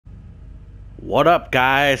What up,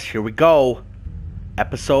 guys? Here we go.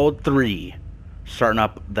 Episode 3. Starting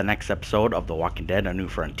up the next episode of The Walking Dead, A New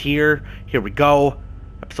Frontier. Here we go.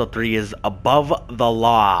 Episode 3 is Above the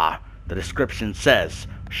Law. The description says,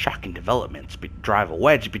 shocking developments drive a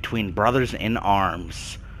wedge between brothers in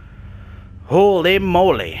arms. Holy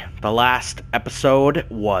moly. The last episode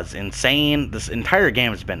was insane. This entire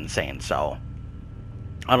game has been insane, so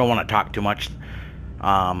I don't want to talk too much.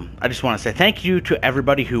 I just want to say thank you to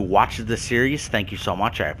everybody who watches this series. Thank you so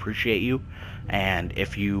much. I appreciate you. And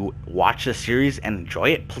if you watch this series and enjoy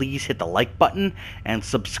it, please hit the like button and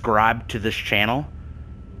subscribe to this channel.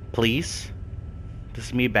 Please. This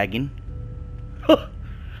is me begging.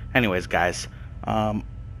 Anyways, guys. I'm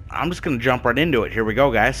just going to jump right into it. Here we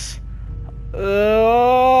go, guys.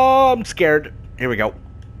 I'm scared. Here we go.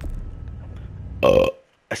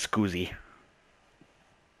 Excuse.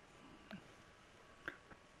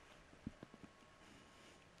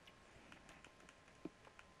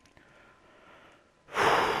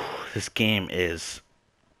 This game is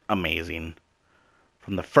amazing.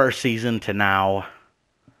 From the first season to now.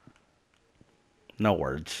 No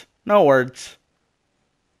words. No words.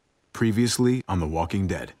 Previously on The Walking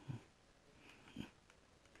Dead.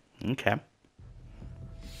 Okay.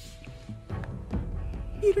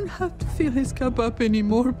 You don't have to fill his cup up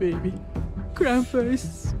anymore, baby. Grandpa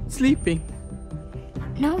is sleeping.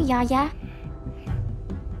 No, Yaya.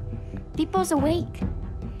 Pipo's awake.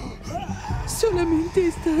 Solamente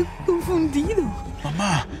está confundido.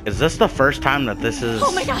 Mama! Is this the first time that this is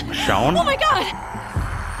shown? Oh my god!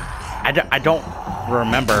 I don't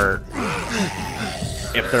remember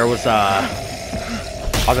if there was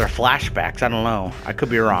other flashbacks. I don't know. I could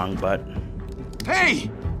be wrong, but...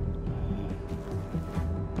 Hey!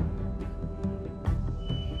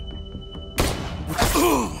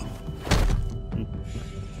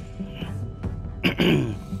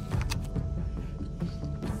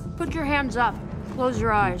 Put your hands up. Close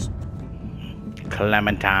your eyes.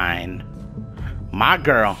 Clementine. My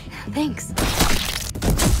girl. Thanks.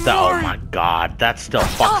 Oh my god, that still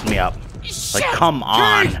fucks me up. Like, come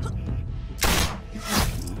on.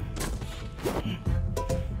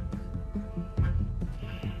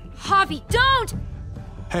 Javi, don't!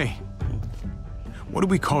 Hey. What do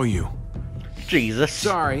we call you? Jesus.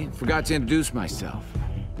 Sorry, forgot to introduce myself.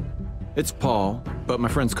 It's Paul, but my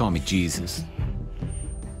friends call me Jesus.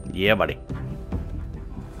 Yeah, buddy.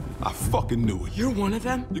 I fucking knew it. You're one of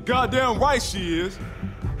them? You're goddamn right she is.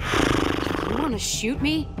 You wanna shoot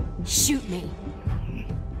me? Shoot me.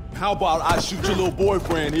 How about I shoot your little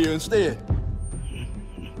boyfriend here instead?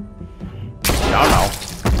 No.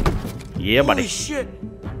 Yeah, buddy. Holy shit.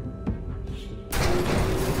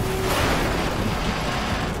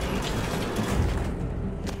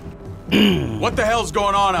 What the hell's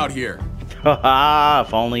going on out here? Haha,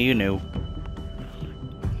 if only you knew.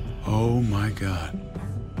 Oh my god.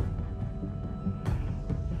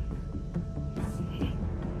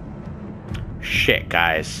 Shit,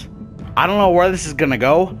 guys. I don't know where this is gonna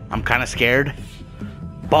go. I'm kind of scared.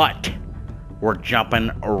 But we're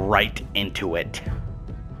jumping right into it.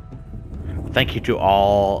 Thank you to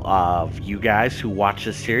all of you guys who watch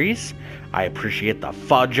this series. I appreciate the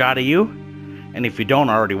fudge out of you. And if you don't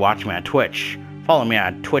already watch me on Twitch, follow me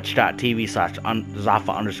on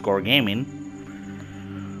twitch.tv/Zaffa_gaming.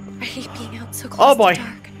 I hate being out so close Oh boy. to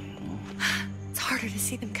dark. It's harder to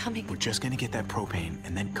see them coming. We're just gonna get that propane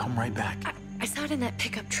and then come right back. I saw it in that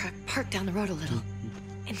pickup truck parked down the road a little.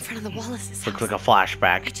 In front of the Wallace's Looks house. like a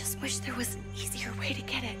flashback. I just wish there was an easier way to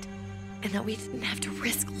get it. And that we didn't have to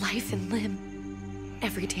risk life and limb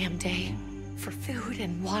every damn day. For food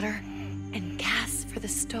and water and gas for the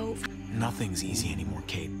stove. Nothing's easy anymore,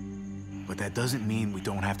 Kate. But that doesn't mean we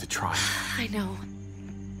don't have to try. I know.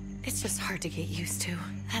 It's just hard to get used to.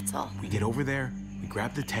 That's all. We get over there, we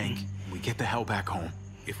grab the tank, we get the hell back home.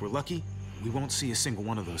 If we're lucky, we won't see a single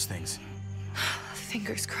one of those things.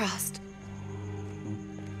 Fingers crossed.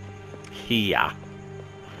 Yeah.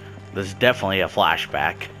 This is definitely a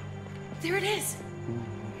flashback. There it is.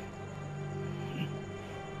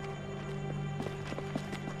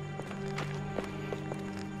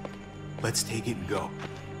 Let's take it and go.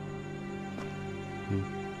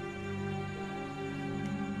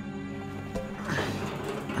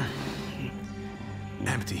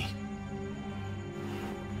 Empty.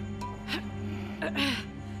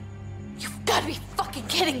 You've got to be fucking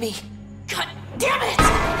kidding me. God damn it!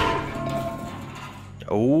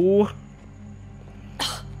 Oh.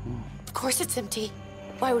 Of course it's empty.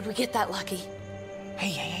 Why would we get that lucky?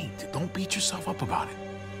 Hey, don't beat yourself up about it.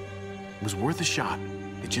 It was worth a shot.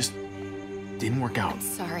 It just didn't work out. I'm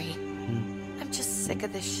sorry. I'm just sick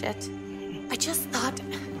of this shit. I just thought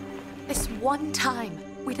This one time,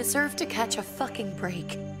 we deserve to catch a fucking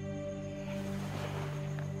break.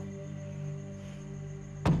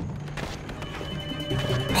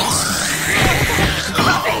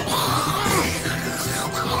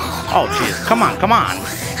 Oh, jeez. Come on, come on.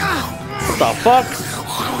 What the fuck?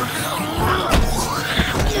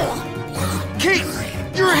 Kate,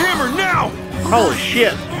 you're a hammer now! Holy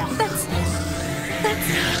shit.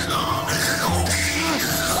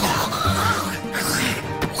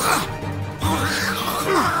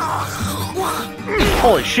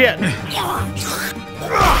 Holy shit.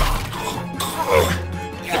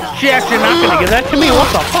 She actually not gonna give that to me?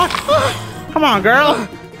 What the fuck? Come on, girl.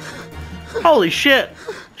 Holy shit.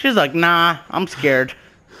 She's like, nah, I'm scared.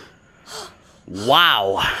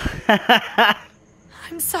 Wow.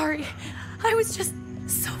 I'm sorry. I was just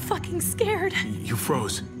so fucking scared. You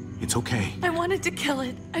froze. It's okay. I wanted to kill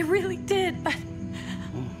it. I really did, but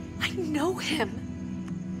I know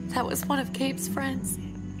him. That was one of Gabe's friends.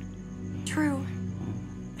 Drew.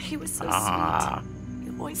 He was so sweet. He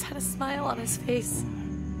always had a smile on his face.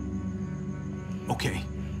 Okay.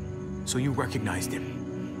 So you recognized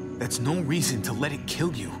him. That's no reason to let it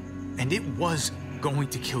kill you. And it was going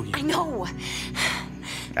to kill you. I know.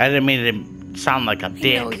 I didn't mean it to sound like a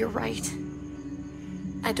dick. No, you're right.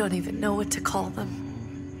 I don't even know what to call them.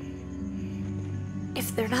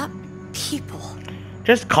 If they're not people.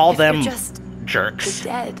 Just call them just jerks. the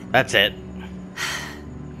dead. That's it.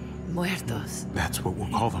 Muertos. That's what we'll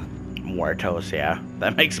call them. Muertos, yeah.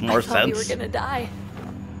 That makes more sense. I thought we were gonna die.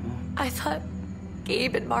 I thought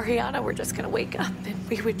Gabe and Mariana were just gonna wake up and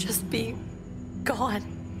we would just be gone.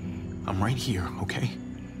 I'm right here, okay?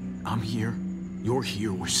 I'm here. You're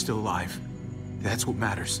here. We're still alive. That's what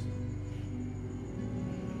matters.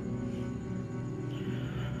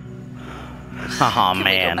 Oh, Can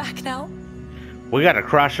man. we go back now? We got a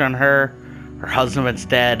crush on her. Her husband's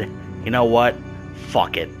dead. You know what?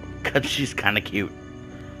 Fuck it. Because she's kind of cute.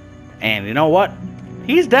 And you know what?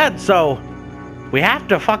 He's dead, so we have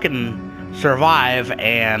to fucking survive,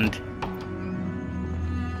 and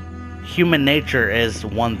human nature is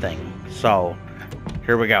one thing. So,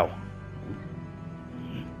 here we go.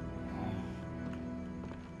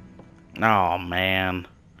 Oh, man.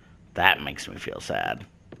 That makes me feel sad.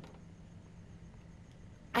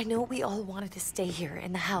 I know we all wanted to stay here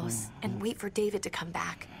in the house and wait for David to come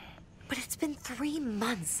back. But it's been 3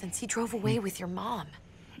 months since he drove away with your mom.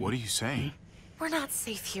 What are you saying? We're not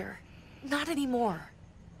safe here. Not anymore.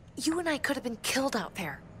 You and I could have been killed out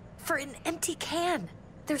there. For an empty can.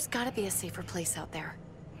 There's gotta be a safer place out there.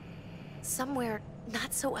 Somewhere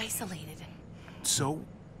not so isolated. So,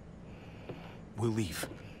 we'll leave.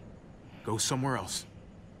 Go somewhere else.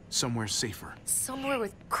 Somewhere safer. Somewhere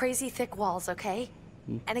with crazy thick walls, okay?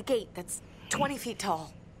 And a gate that's 20 feet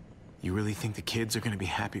tall. You really think the kids are gonna be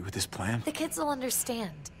happy with this plan? The kids will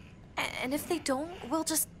understand. And if they don't, we'll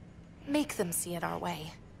just make them see it our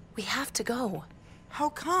way. We have to go. How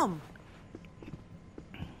come?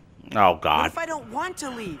 Oh, What God. if I don't want to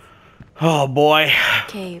leave? Oh, boy.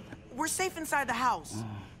 Gabe. We're safe inside the house.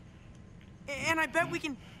 And I bet we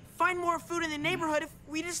can find more food in the neighborhood if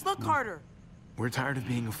we just look harder. We're tired of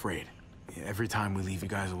being afraid. Every time we leave you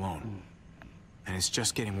guys alone. And it's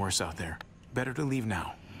just getting worse out there. Better to leave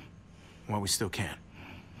now. While we still can.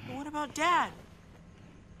 But what about Dad?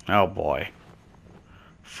 Oh, boy.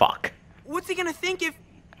 Fuck. What's he gonna think if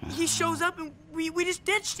he shows up and we just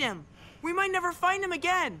ditched him? We might never find him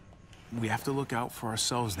again. We have to look out for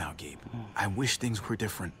ourselves now, Gabe. I wish things were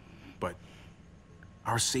different, but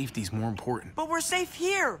our safety's more important. But we're safe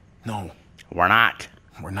here. No, We're not.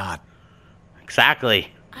 we're not.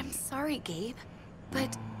 Exactly. I'm sorry, Gabe.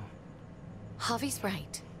 But Javi's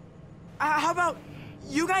right. How about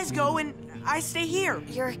you guys go and I stay here?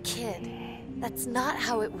 You're a kid. That's not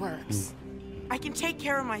how it works. I can take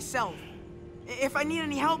care of myself. If I need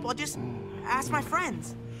any help, I'll just ask my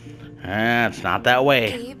friends. It's not that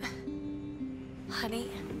way. Gabe, honey,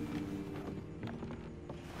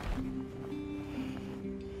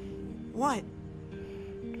 What?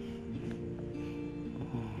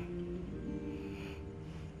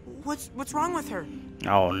 What's wrong with her?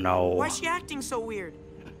 Oh, no. Why is she acting so weird?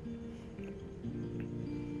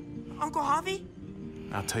 Uncle Javi?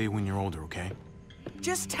 I'll tell you when you're older, okay?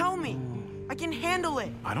 Just tell me. I can handle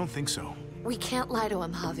it. I don't think so. we can't lie to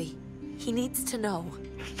him, Javi. He needs to know.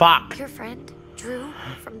 Fuck. Your friend, Drew,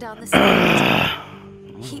 from down the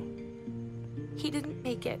street, he didn't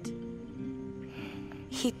make it.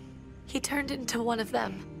 He turned into one of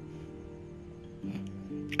them.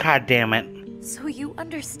 God damn it. So you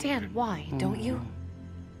understand why, don't you?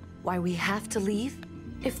 Why we have to leave?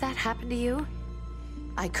 If that happened to you,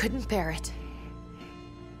 I couldn't bear it.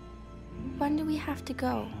 when do we have to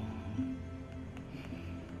go?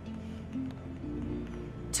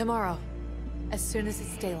 Tomorrow, as soon as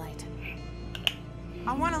it's daylight.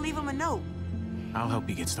 I want to leave him a note. I'll help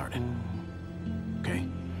you get started. Okay?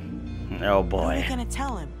 Oh What are we boy. gonna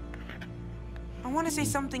tell him? I want to say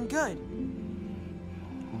something good.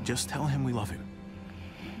 Just tell him we love him.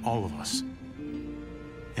 All of us.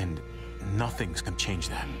 And nothing's gonna change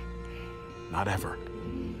that. Not ever.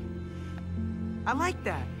 I like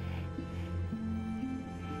that.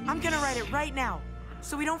 I'm gonna write it right now,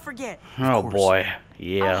 so we don't forget. Oh course. boy. I'll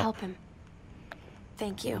Yeah. help him.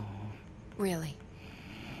 Thank you. Really.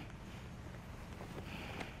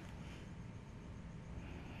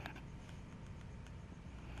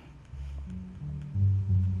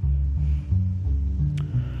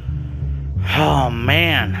 Oh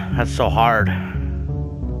man, that's so hard.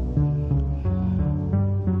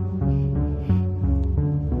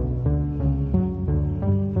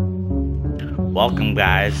 Welcome,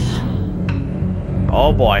 guys.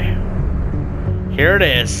 Oh boy. Here it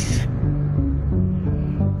is.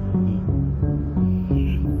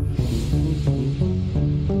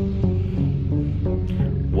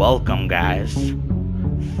 Welcome, guys.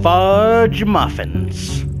 Fudge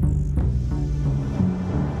muffins.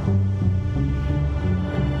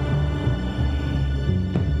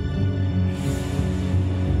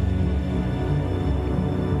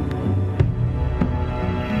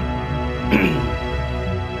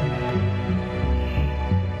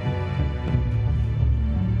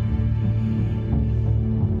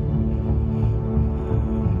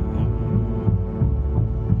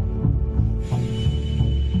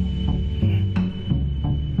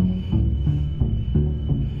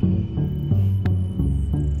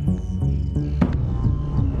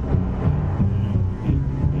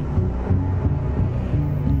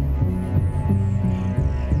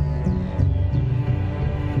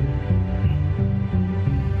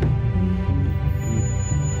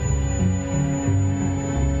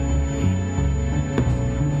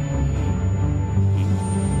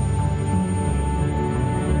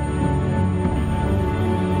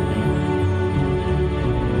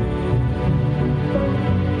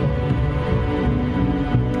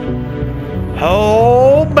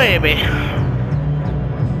 Oh, baby.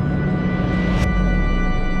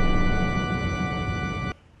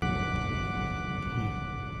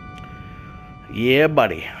 Yeah,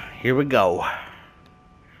 buddy. Here we go.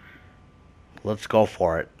 Let's go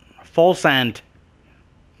for it. Full send.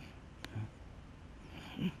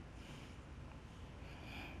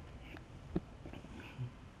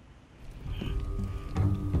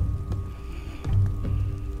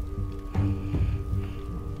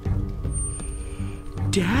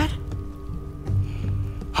 Dad?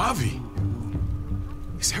 Javi!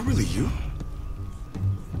 Is that really you?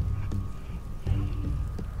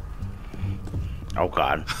 Oh,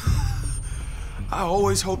 God. I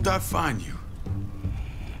always hoped I'd find you.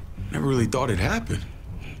 Never really thought it'd happen.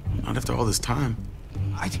 Not after all this time.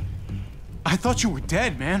 I thought you were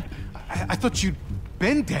dead, man. I thought you'd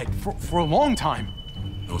been dead for a long time.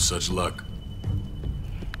 No such luck.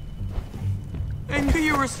 I knew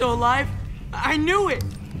you were still alive. I knew it.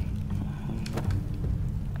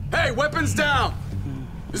 Hey, weapons down!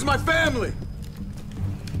 This is my family!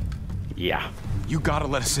 Yeah. You gotta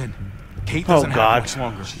let us in. Kate Oh, doesn't God. have much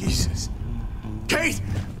longer. Jesus. Kate!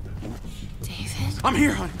 David? I'm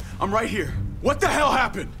here, honey. I'm right here. What the hell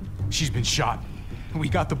happened? She's been shot. We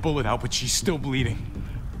got the bullet out, but she's still bleeding.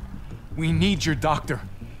 We need your doctor.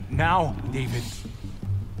 Now, David.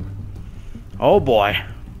 Oh, boy.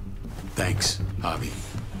 Thanks, Javi,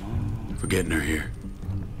 for getting her here.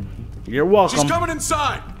 You're welcome. She's coming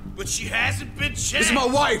inside! But she hasn't been checked. This is my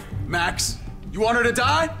wife, Max. You want her to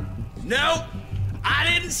die? No, I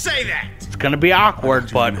didn't say that. It's gonna be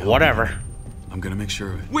awkward, but whatever. I'm gonna make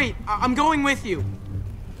sure of it. Wait, I'm going with you.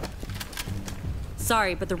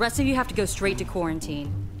 Sorry, but the rest of you have to go straight to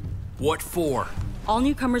quarantine. What for? All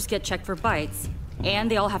newcomers get checked for bites,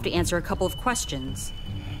 and they all have to answer a couple of questions.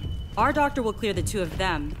 Our doctor will clear the two of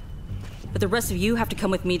them, but the rest of you have to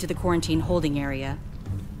come with me to the quarantine holding area.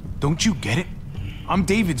 Don't you get it? I'm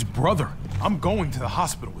David's brother. I'm going to the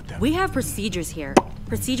hospital with them. We have procedures here.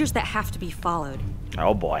 Procedures that have to be followed.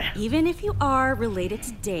 Oh, boy. Even if you are related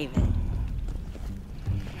to David.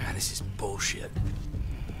 Ah, this is bullshit.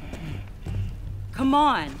 Come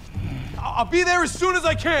on. I'll be there as soon as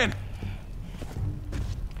I can.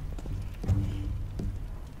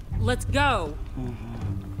 Let's go.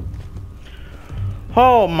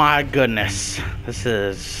 Oh, my goodness. This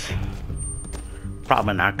is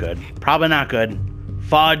probably not good. Probably not good.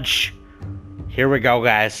 Fudge. Here we go,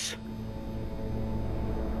 guys.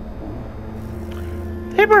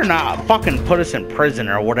 They better not fucking put us in prison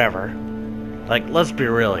or whatever. Like, let's be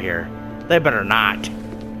real here. They better not.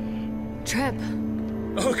 Trip.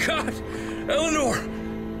 Oh, God. Eleanor!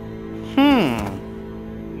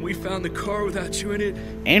 We found the car without you in it.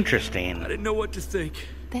 Interesting. I didn't know what to think.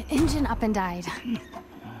 The engine up and died.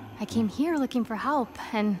 I came here looking for help,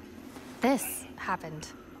 and this happened.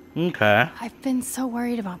 Okay. I've been so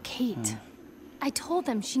worried about Kate. I told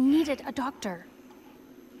them she needed a doctor.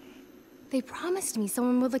 They promised me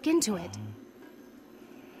someone would look into it.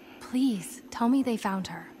 Please, tell me they found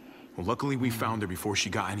her. Well, luckily we found her before she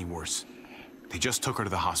got any worse. They just took her to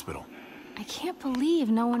the hospital. I can't believe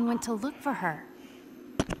no one went to look for her.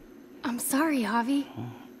 I'm sorry, Javi.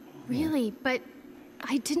 Really, but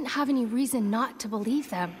I didn't have any reason not to believe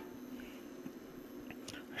them.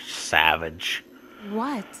 Savage.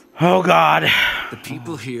 What? Oh, God. The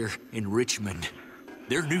people here in Richmond,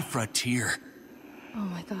 they're New Frontier. Oh,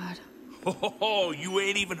 my God. Oh, you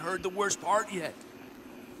ain't even heard the worst part yet.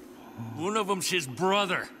 One of them's his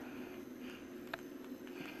brother.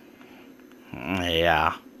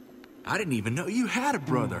 Yeah. I didn't even know you had a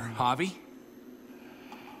brother, Javi.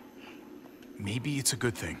 Maybe it's a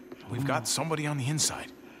good thing. We've got somebody on the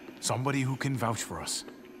inside. Somebody who can vouch for us.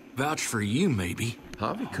 Vouch for you, maybe.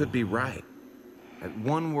 Javi could be right. At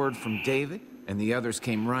one word from David, and the others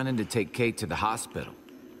came running to take Kate to the hospital.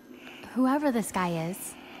 Whoever this guy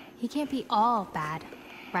is, he can't be all bad,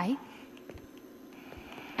 right?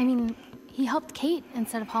 I mean, he helped Kate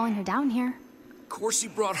instead of hauling her down here. Of course he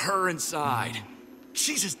brought her inside.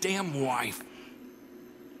 She's his damn wife.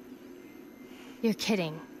 You're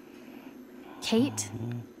kidding. Kate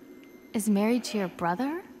is married to your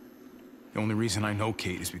brother? The only reason I know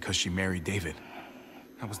Kate is because she married David.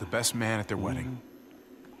 I was the best man at their wedding.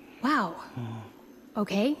 Wow.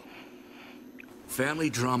 Okay.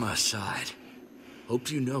 Family drama aside,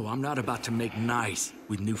 hope you know I'm not about to make nice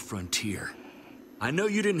with New Frontier. I know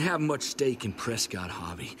you didn't have much stake in Prescott,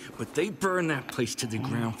 Javi, but they burned that place to the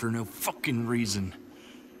ground for no fucking reason.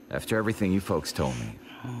 After everything you folks told me,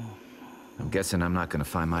 I'm guessing I'm not gonna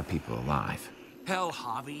find my people alive. Hell,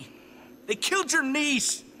 Javi. They killed your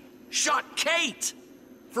niece! Shot Kate!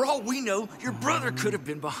 For all we know, your brother could have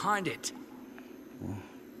been behind it.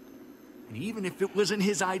 And even if it wasn't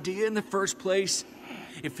his idea in the first place,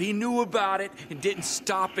 if he knew about it and didn't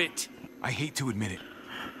stop it... I hate to admit it,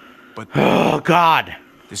 but... Oh, God.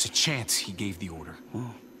 There's a chance he gave the order.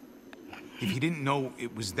 If he didn't know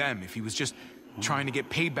it was them, if he was just trying to get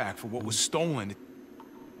payback for what was stolen...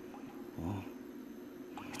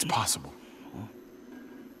 It's possible.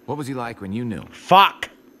 What was he like when you knew? Fuck.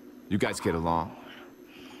 You guys get along?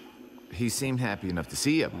 He seemed happy enough to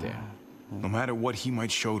see you up there. No matter what he might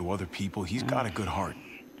show to other people, he's got a good heart.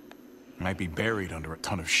 Might be buried under a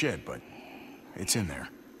ton of shit, but it's in there.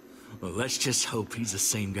 Well, let's just hope he's the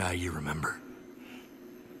same guy you remember.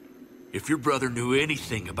 If your brother knew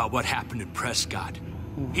anything about what happened in Prescott,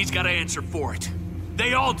 he's got to answer for it.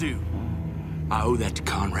 They all do. I owe that to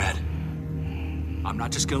Conrad. I'm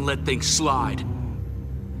not just gonna let things slide.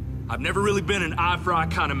 I've never really been an eye-for-eye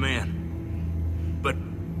kind of man. But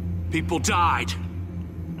people died.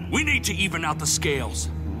 We need to even out the scales.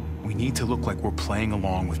 We need to look like we're playing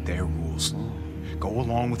along with their rules. Go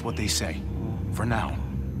along with what they say. For now.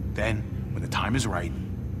 Then, when the time is right,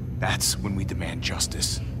 that's when we demand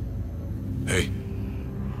justice. Hey.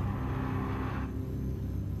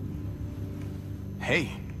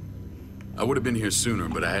 Hey. I would have been here sooner,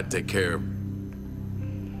 but I had to take care of...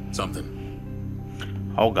 something.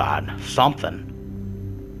 Oh, God. Something.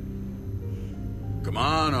 Come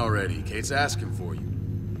on already. Kate's asking for you.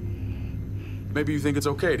 Maybe you think it's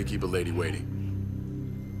okay to keep a lady waiting.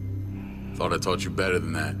 Thought I taught you better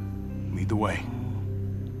than that. Lead the way.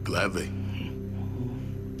 Gladly.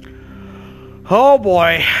 Oh,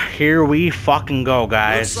 boy. Here we fucking go,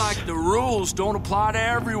 guys. Looks like the rules don't apply to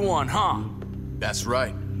everyone, huh? That's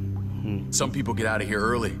right. Some people get out of here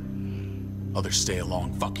early. Others stay a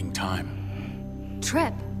long fucking time.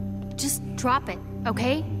 Trip, just drop it,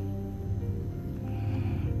 okay?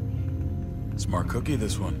 Smart cookie,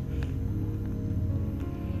 this one.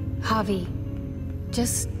 Javi,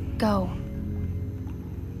 just go.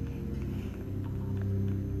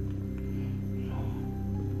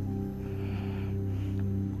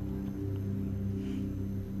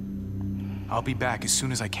 I'll be back as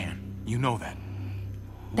soon as I can. You know that.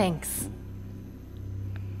 Thanks.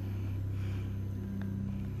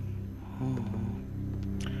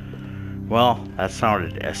 Well, that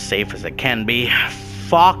sounded as safe as it can be.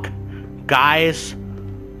 Fuck, guys.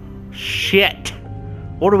 Shit.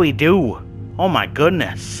 What do we do? Oh my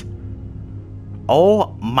goodness.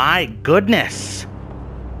 Oh my goodness.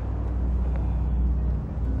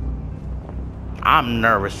 I'm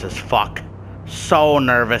nervous as fuck. So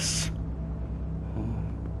nervous.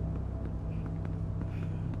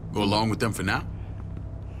 Go along with them for now?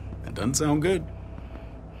 That doesn't sound good.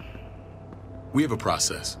 We have a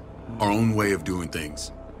process. Our own way of doing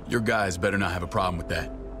things. Your guys better not have a problem with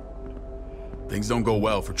that. Things don't go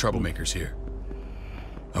well for troublemakers here.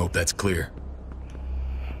 I hope that's clear.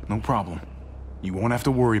 No problem. You won't have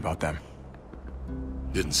to worry about them.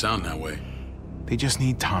 Didn't sound that way. They just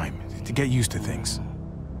need time to get used to things.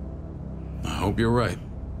 I hope you're right.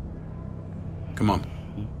 Come on.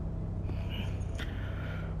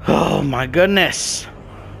 Oh my goodness.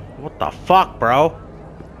 What the fuck, bro?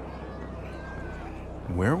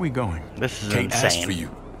 Where are we going? This is Kate insane. asked for you.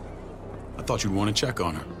 I thought you'd want to check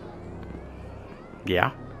on her.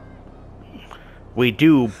 Yeah. We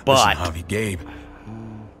do, but... Listen, Javi, Gabe.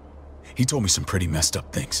 He told me some pretty messed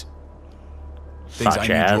up things. Things I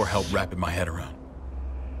need your help wrapping my head around.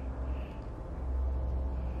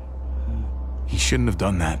 He shouldn't have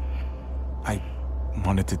done that. I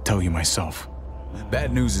wanted to tell you myself.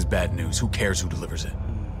 Bad news is bad news. Who cares who delivers it?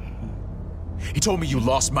 He told me you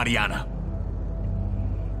lost Mariana.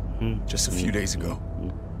 Just a few days ago.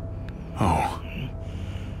 Oh.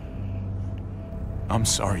 I'm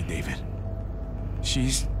sorry, David.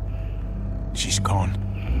 She's gone.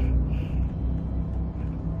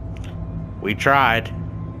 We tried.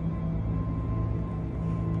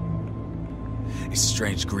 It's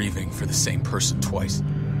strange grieving for the same person twice.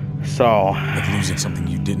 So... like losing something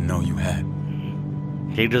you didn't know you had.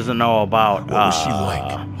 He doesn't know about what was she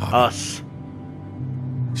like, us.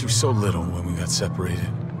 She was so little when we got separated.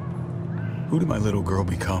 Who did my little girl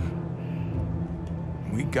become?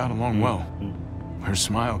 We got along well. Her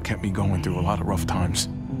smile kept me going through a lot of rough times.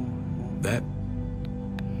 That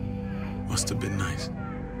must have been nice.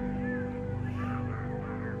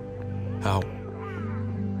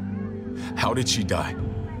 How did she die?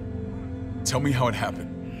 Tell me how it happened.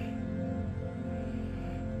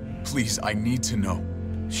 Please, I need to know.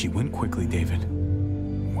 She went quickly, David.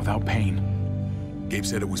 Without pain. Gabe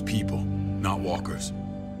said it was people, not walkers.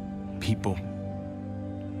 People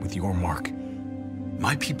with your mark.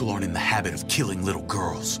 My people aren't in the habit of killing little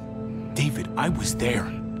girls. David, I was there.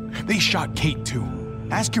 They shot Kate too.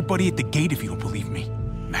 Ask your buddy at the gate if you don't believe me.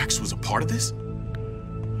 Max was a part of this?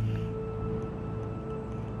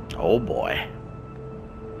 Oh boy.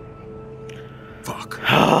 Fuck.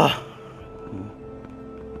 I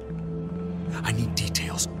need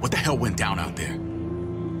details. What the hell went down out there?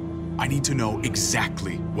 I need to know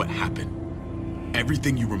exactly what happened.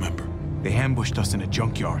 Everything you remember. They ambushed us in a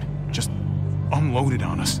junkyard. Just unloaded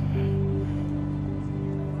on us.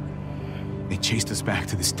 They chased us back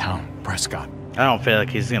to this town, Prescott. I don't feel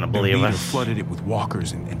like he's gonna believe Their leader us. flooded it with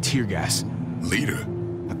walkers and tear gas. Leader?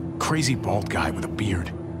 A crazy bald guy with a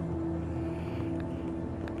beard.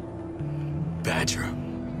 Badger,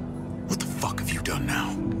 what the fuck have you done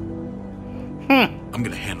now? I'm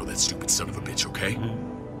gonna handle that stupid son of a bitch, okay?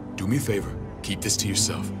 Do me a favor, keep this to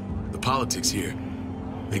yourself. The politics here,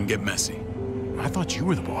 they can get messy. I thought you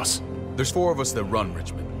were the boss. There's 4 of us that run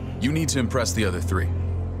Richmond. You need to impress the other 3.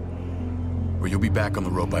 Or you'll be back on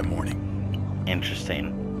the road by morning.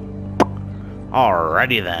 Interesting.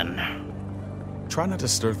 Alrighty then. Try not to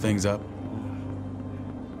stir things up.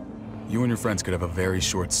 You and your friends could have a very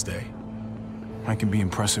short stay. I can be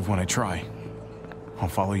impressive when I try. I'll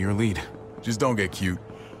follow your lead. Just don't get cute.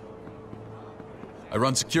 I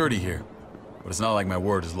run security here, but it's not like my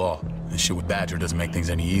word is law. This shit with Badger doesn't make things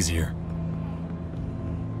any easier.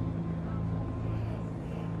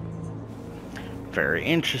 Very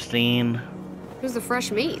interesting. Who's the fresh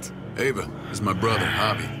meat? Ava, this is my brother,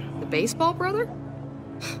 Javi. The baseball brother?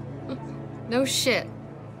 No shit.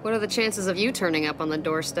 What are the chances of you turning up on the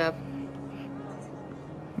doorstep?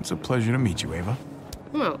 It's a pleasure to meet you, Ava.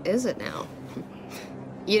 Oh, is it now?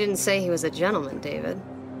 You didn't say he was a gentleman, David.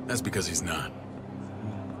 That's because he's not.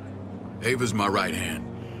 Ava's my right hand.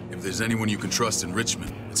 If there's anyone you can trust in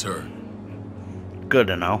Richmond, it's her. Good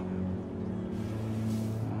to know.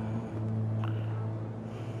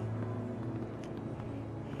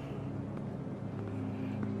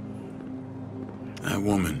 That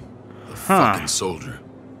woman, the fucking soldier.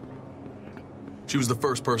 She was the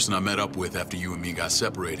first person I met up with after you and me got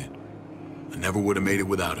separated. I never would have made it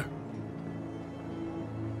without her.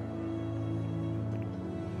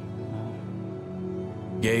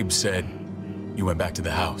 Gabe said you went back to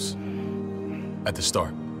the house. At the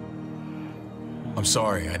start. I'm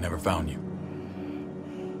sorry I never found you.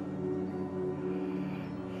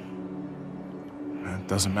 It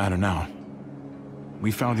doesn't matter now.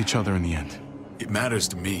 We found each other in the end. It matters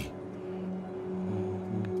to me.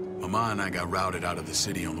 Mama and I got routed out of the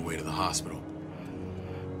city on the way to the hospital.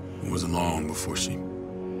 It wasn't long before she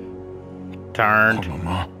turned. Oh,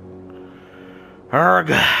 Mama.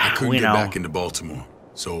 I couldn't get back into Baltimore,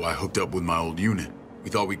 so I hooked up with my old unit. We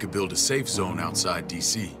thought we could build a safe zone outside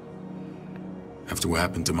D.C. After what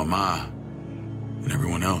happened to my ma and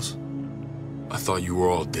everyone else, I thought you were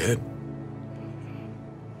all dead.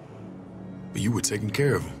 But you were taking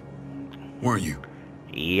care of them, weren't you?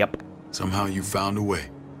 Yep. Somehow you found a way.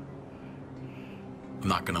 I'm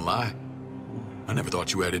not gonna lie. I never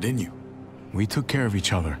thought you had it in you. We took care of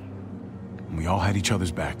each other. And we all had each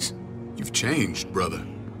other's backs. You've changed, brother.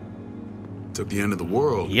 Took the end of the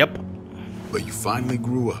world. Yep. But you finally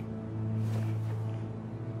grew up.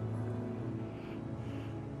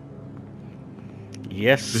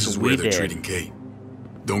 Yes, this is where they're treating Kate.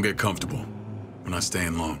 Don't get comfortable. We're not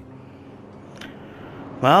staying long.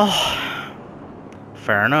 Well,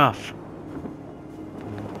 fair enough.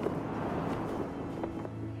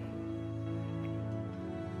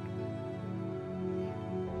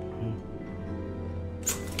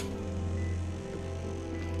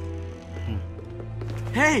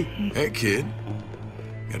 Hey! Hey, kid.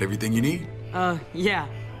 Got everything you need? Yeah.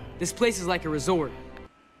 This place is like a resort.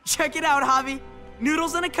 Check it out, Javi.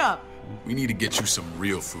 Noodles in a cup. We need to get you some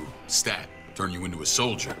real food. Stat. Turn you into a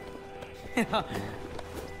soldier.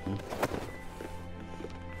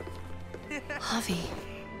 Javi,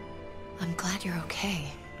 I'm glad you're okay.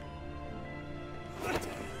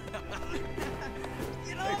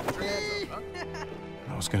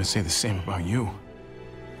 I was gonna say the same about you.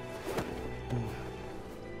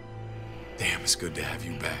 Damn, it's good to have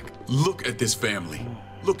you back. Look at this family.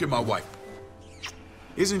 Look at my wife.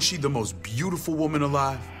 Isn't she the most beautiful woman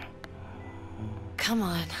alive? Come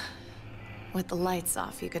on. With the lights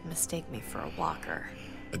off, you could mistake me for a walker.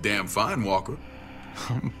 A damn fine walker.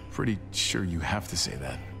 I'm pretty sure you have to say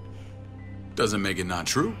that. Doesn't make it not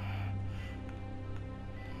true.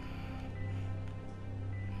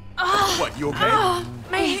 What, you okay?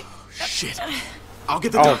 My... Shit. I'll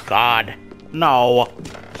get the Oh, doctor. God. No.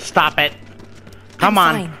 Stop it. Come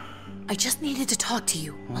on. Fine. I just needed to talk to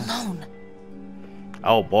you, alone.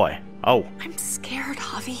 Oh, boy. Oh. I'm scared,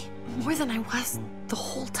 Javi. More than I was the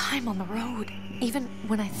whole time on the road. Even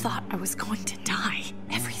when I thought I was going to die,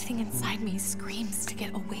 everything inside me screams to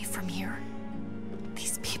get away from here.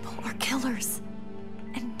 These people are killers.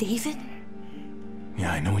 And David?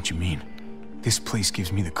 Yeah, I know what you mean. This place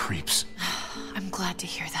gives me the creeps. I'm glad to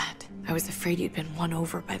hear that. I was afraid you'd been won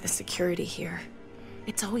over by the security here.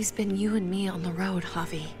 It's always been you and me on the road,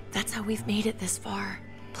 Javi. That's how we've made it this far.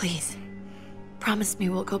 Please, promise me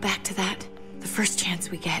we'll go back to that the first chance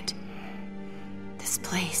we get. This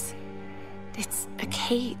place, it's a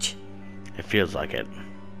cage. It feels like it.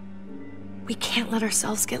 We can't let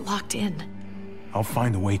ourselves get locked in. I'll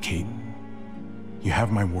find a way, Kate. You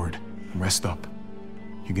have my word. Rest up.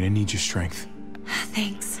 You're gonna need your strength.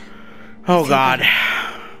 Thanks. Oh, God.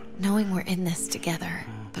 Knowing we're in this together,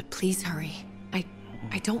 but please hurry.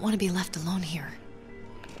 I don't want to be left alone here.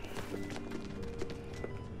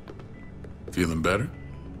 Feeling better?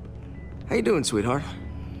 How you doing, sweetheart?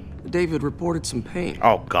 David reported some pain.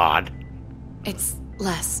 Oh, God. It's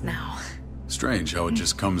less now. Strange how it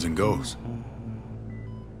just comes and goes.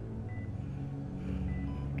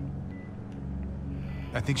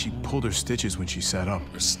 I think she pulled her stitches when she sat up.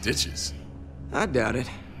 Her stitches? I doubt it.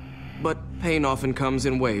 But pain often comes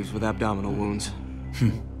in waves with abdominal wounds.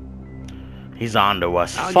 He's on to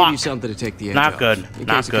us. I'll Fuck. give you something to take the edge Not off, good. in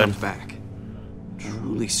Not case it good. comes back.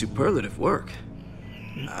 Truly superlative work.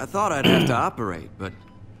 I thought I'd have to operate, but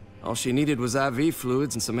all she needed was IV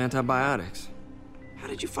fluids and some antibiotics. How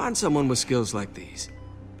did you find someone with skills like these?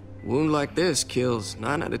 A wound like this kills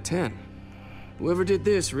 9 out of 10. Whoever did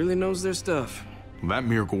this really knows their stuff. That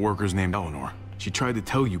miracle worker's named Eleanor. She tried to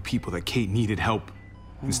tell you people that Kate needed help.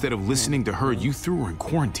 Instead of listening to her, you threw her in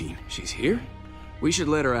quarantine. She's here? We should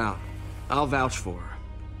let her out. I'll vouch for her.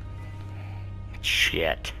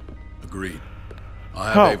 Shit. Agreed. I'll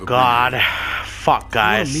have Oh, Ava God. bring Fuck, I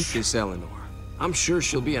guys. want to meet this Eleanor. I'm sure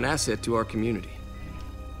she'll be an asset to our community.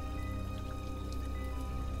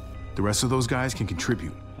 The rest of those guys can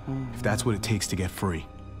contribute, if that's what it takes to get free.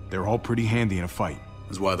 They're all pretty handy in a fight.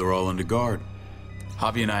 That's why they're all under guard.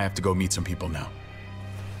 Javi and I have to go meet some people now.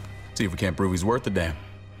 See if we can't prove he's worth a damn.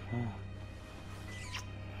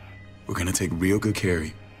 We're gonna take real good care of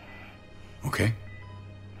you. Okay?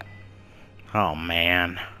 Oh,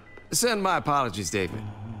 man. Send my apologies, David.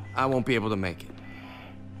 I won't be able to make it.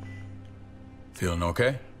 Feeling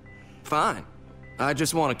okay? Fine. I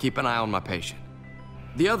just want to keep an eye on my patient.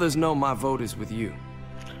 The others know my vote is with you.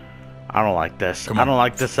 I don't like this. I don't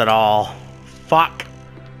like this at all. Fuck.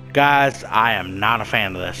 Guys, I am not a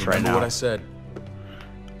fan of this right Remember now. what I said.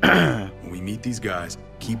 When we meet these guys,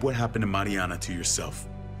 keep what happened to Mariana to yourself.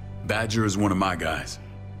 Badger is one of my guys,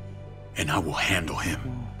 and I will handle him.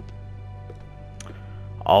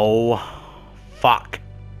 Oh, fuck.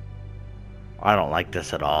 I don't like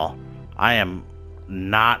this at all. I am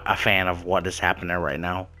not a fan of what is happening right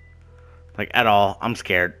now. Like, at all. I'm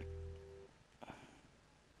scared.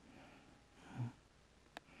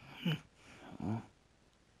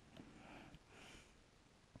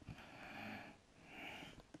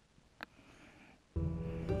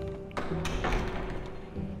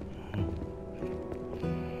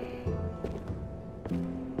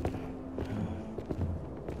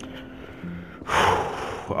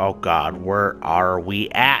 Oh God, where are we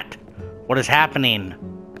at? What is happening?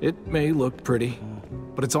 It may look pretty,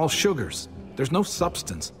 but it's all sugars. There's no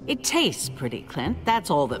substance. It tastes pretty, Clint. That's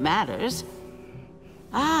all that matters.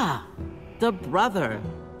 Ah, the brother.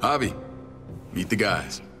 Javi, meet the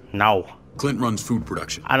guys. No. Clint runs food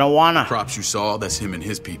production. I don't wanna. Crops you saw, that's him and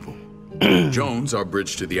his people. Jones, our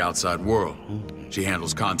bridge to the outside world. She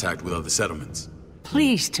handles contact with other settlements.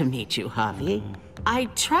 Pleased to meet you, Javi. I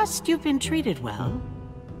trust you've been treated well.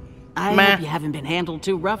 I Meh. hope you haven't been handled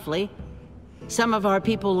too roughly. Some of our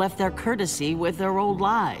people left their courtesy with their old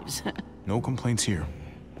lives. No complaints here.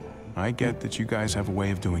 I get that you guys have a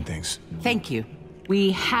way of doing things. Thank you.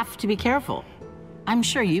 We have to be careful. I'm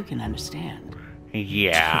sure you can understand.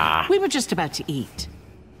 Yeah. We were just about to eat.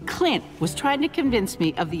 Clint was trying to convince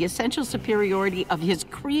me of the essential superiority of his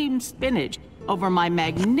cream spinach over my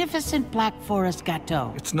magnificent Black Forest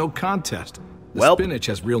gâteau. It's no contest. The spinach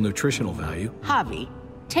has real nutritional value. Javi,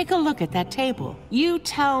 take a look at that table. You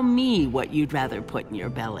tell me what you'd rather put in your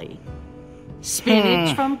belly.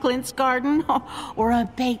 Spinach from Clint's garden, or a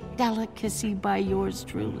baked delicacy by yours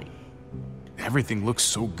truly? Everything looks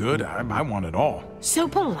so good, I want it all. So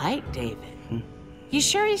polite, David. You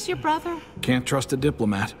sure he's your brother? Can't trust a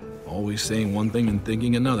diplomat. Always saying one thing and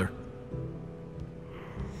thinking another.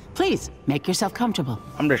 Please, make yourself comfortable.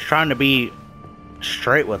 I'm just trying to be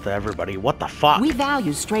straight with everybody. What the fuck? We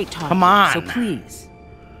value straight talk. Come on. So please,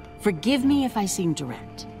 forgive me if I seem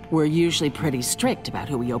direct. We're usually pretty strict about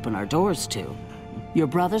who we open our doors to. Your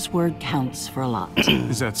brother's word counts for a lot.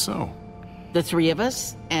 Is that so? The three of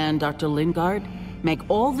us and Dr. Lingard make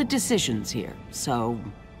all the decisions here, so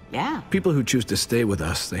yeah. People who choose to stay with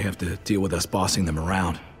us, they have to deal with us bossing them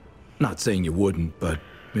around. Not saying you wouldn't, but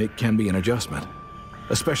it can be an adjustment.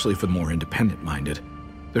 Especially for the more independent-minded.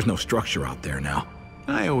 There's no structure out there now.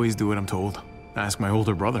 I always do what I'm told. Ask my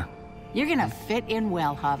older brother. You're gonna fit in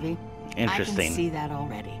well, Javi. I Interesting. can see that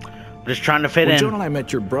already. Just trying to fit when in. Joan and I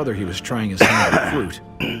met your brother, he was trying his hand at fruit.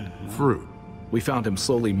 Fruit? We found him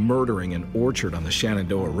slowly murdering an orchard on the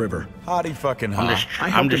Shenandoah River. Howdy fucking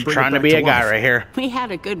I'm just trying to be a guy right here. We had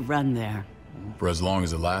a good run there. For as long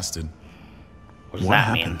as it lasted. What does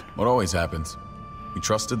that mean? What always happens. We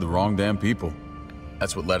trusted the wrong damn people.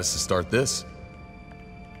 That's what led us to start this.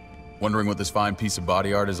 Wondering what this fine piece of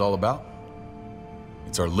body art is all about?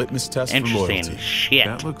 It's our litmus test for loyalty. Interesting shit.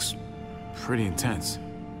 That looks pretty intense.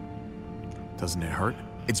 Doesn't it hurt?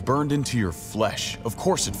 It's burned into your flesh. Of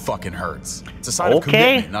course it fucking hurts. It's a sign of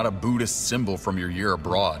commitment, not a Buddhist symbol from your year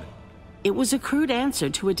abroad. It was a crude answer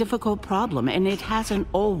to a difficult problem, and it hasn't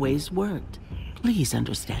always worked. Please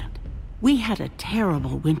understand. We had a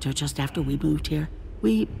terrible winter just after we moved here.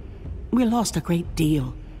 We lost a great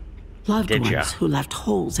deal. Loved ones who left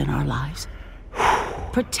holes in our lives.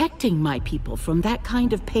 Protecting my people from that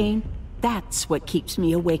kind of pain, that's what keeps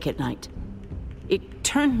me awake at night. It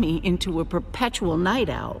turned me into a perpetual night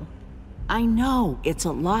owl. I know it's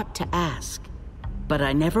a lot to ask, but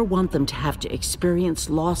I never want them to have to experience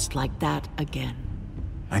loss like that again.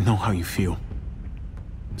 I know how you feel.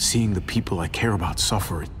 Seeing the people I care about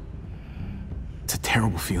suffer, it's a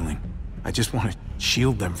terrible feeling. I just want to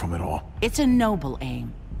shield them from it all. It's a noble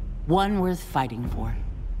aim, one worth fighting for.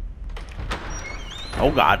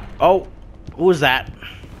 Oh God. Oh, who was that?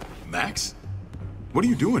 Max? What are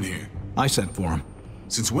you doing here? I sent for him.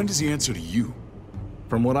 Since when does he answer to you?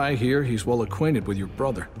 From what I hear, he's well acquainted with your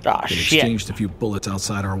brother. Ah, they shit. exchanged a few bullets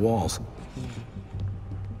outside our walls.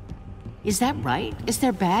 Is that right? Is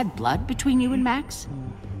there bad blood between you and Max?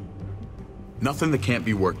 Nothing that can't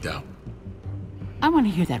be worked out. I want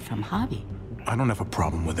to hear that from Javi. I don't have a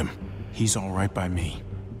problem with him. He's all right by me.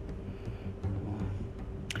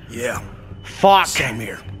 Yeah. Fuck. Same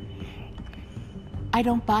here. I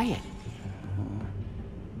don't buy it.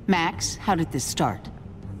 Max, how did this start?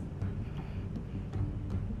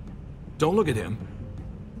 Don't look at him.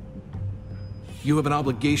 You have an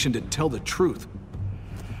obligation to tell the truth.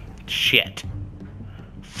 Shit.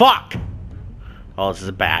 Fuck. Oh, this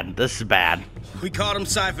is bad. This is bad. We caught him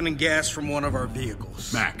siphoning gas from one of our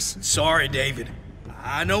vehicles. Max. Sorry, David.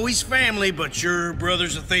 I know he's family, but your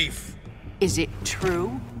brother's a thief. Is it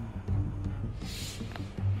true?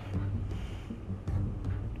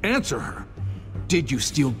 Answer her. Did you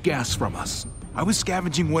steal gas from us? I was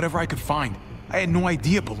scavenging whatever I could find. I had no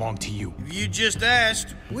idea it belonged to you. If you just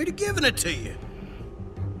asked, we'd have given it to you.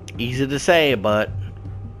 Easy to say, but...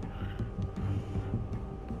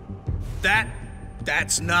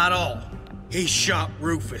 That's not all. He shot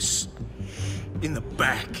Rufus. In the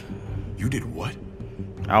back. You did what?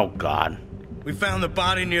 Oh, God. We found the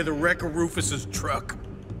body near the wreck of Rufus's truck.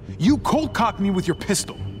 You cold-cocked me with your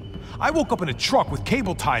pistol. I woke up in a truck with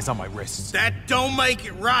cable ties on my wrists. That don't make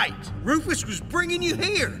it right. Rufus was bringing you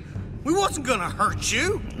here. We wasn't gonna hurt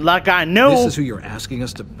you. Like I knew. This is who you're asking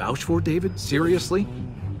us to vouch for, David? Seriously?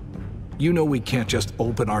 You know we can't just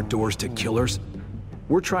open our doors to killers.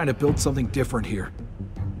 We're trying to build something different here.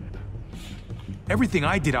 Everything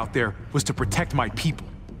I did out there was to protect my people.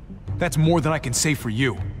 That's more than I can say for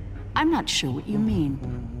you. I'm not sure what you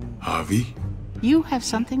mean. Javi? You have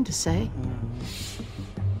something to say?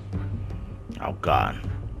 Oh, God.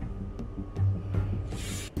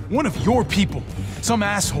 One of your people, some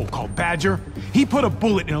asshole called Badger, he put a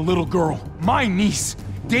bullet in a little girl, my niece,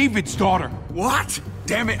 David's daughter. What?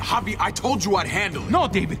 Damn it, Javi, I told you I'd handle it. No,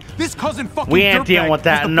 David, this cousin fucking we ain't dealing with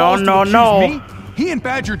that. No. Me. He and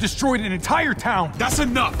Badger destroyed an entire town. That's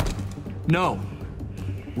enough. No.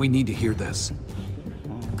 We need to hear this.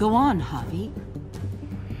 Go on, Javi.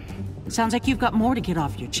 Sounds like you've got more to get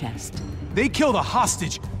off your chest. They killed a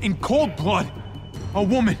hostage in cold blood. A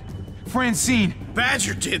woman, Francine.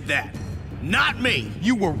 Badger did that, not me.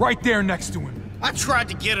 You were right there next to him. I tried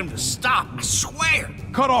to get him to stop, I swear.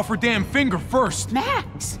 Cut off her damn finger first.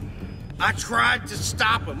 Max! I tried to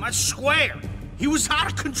stop him, I swear. He was out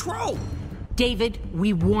of control. David,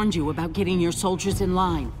 we warned you about getting your soldiers in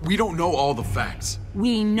line. We don't know all the facts.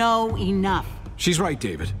 We know enough. She's right,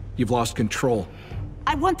 David. You've lost control.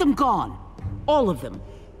 I want them gone. All of them.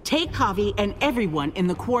 Take Javi and everyone in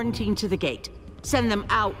the quarantine to the gate. Send them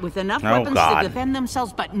out with enough weapons to defend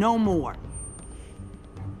themselves, but no more.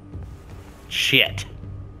 Shit.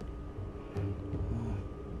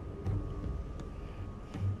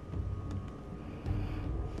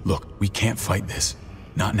 Look, we can't fight this.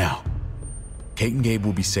 Not now. Kate and Gabe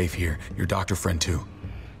will be safe here, your doctor friend too.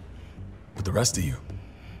 But the rest of you,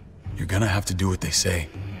 you're gonna have to do what they say.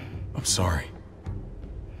 I'm sorry.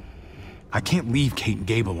 I can't leave Kate and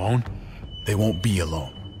Gabe alone. They won't be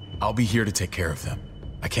alone. I'll be here to take care of them.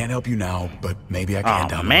 I can't help you now, but maybe I can down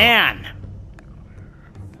the road. Man!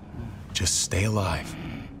 Just stay alive.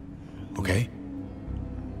 Okay?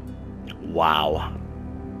 Wow.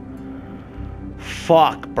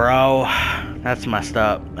 Fuck, bro. That's messed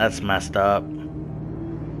up. That's messed up.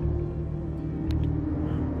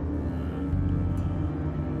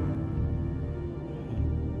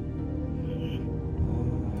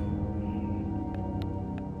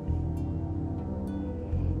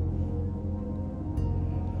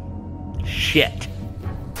 Shit.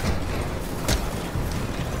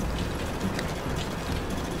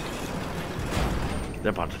 They're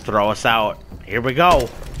about to throw us out. Here we go.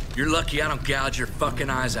 You're lucky I don't gouge your fucking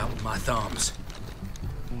eyes out with my thumbs.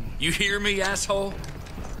 You hear me, asshole?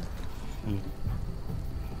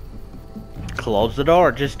 Close the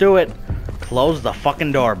door. Just do it. Close the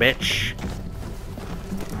fucking door, bitch.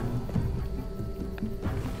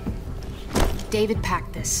 David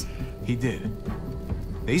packed this. He did.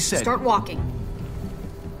 They said... Start walking.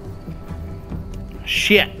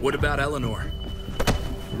 Shit. What about Eleanor?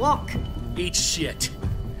 Walk. Eat shit.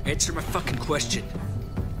 Answer my fucking question.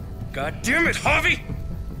 God damn it, Javi!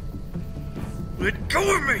 Let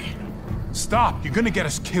go of me! Stop! You're gonna get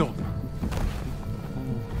us killed.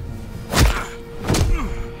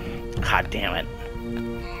 God damn it.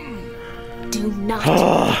 Do not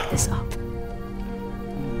pick this up.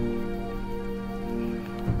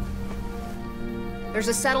 There's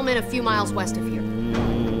a settlement a few miles west of here.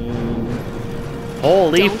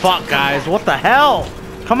 Holy fuck, guys. What the hell?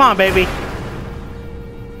 Come on, baby.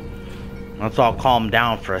 Let's all calm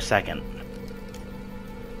down for a second.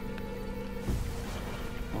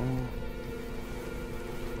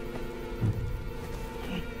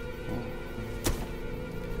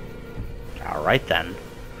 Alright then.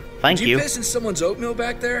 Thank you. Did you piss in someone's oatmeal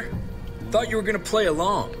back there? Thought you were gonna play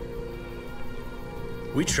along.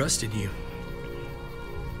 We trusted you.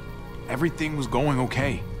 Everything was going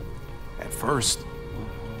okay. At first.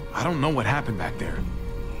 I don't know what happened back there.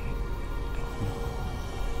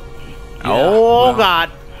 Oh,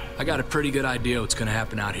 God. I got a pretty good idea what's gonna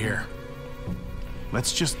happen out here.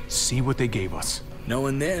 Let's just see what they gave us.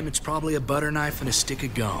 Knowing them, it's probably a butter knife and a stick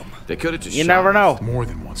of gum. They could have just You never know. More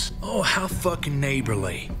than once. Oh, how fucking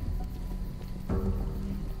neighborly.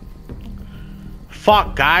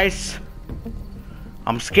 Fuck, guys.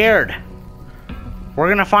 I'm scared. We're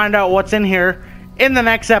gonna find out what's in here in the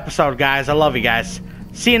next episode, guys. I love you guys.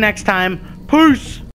 See you next time. Peace!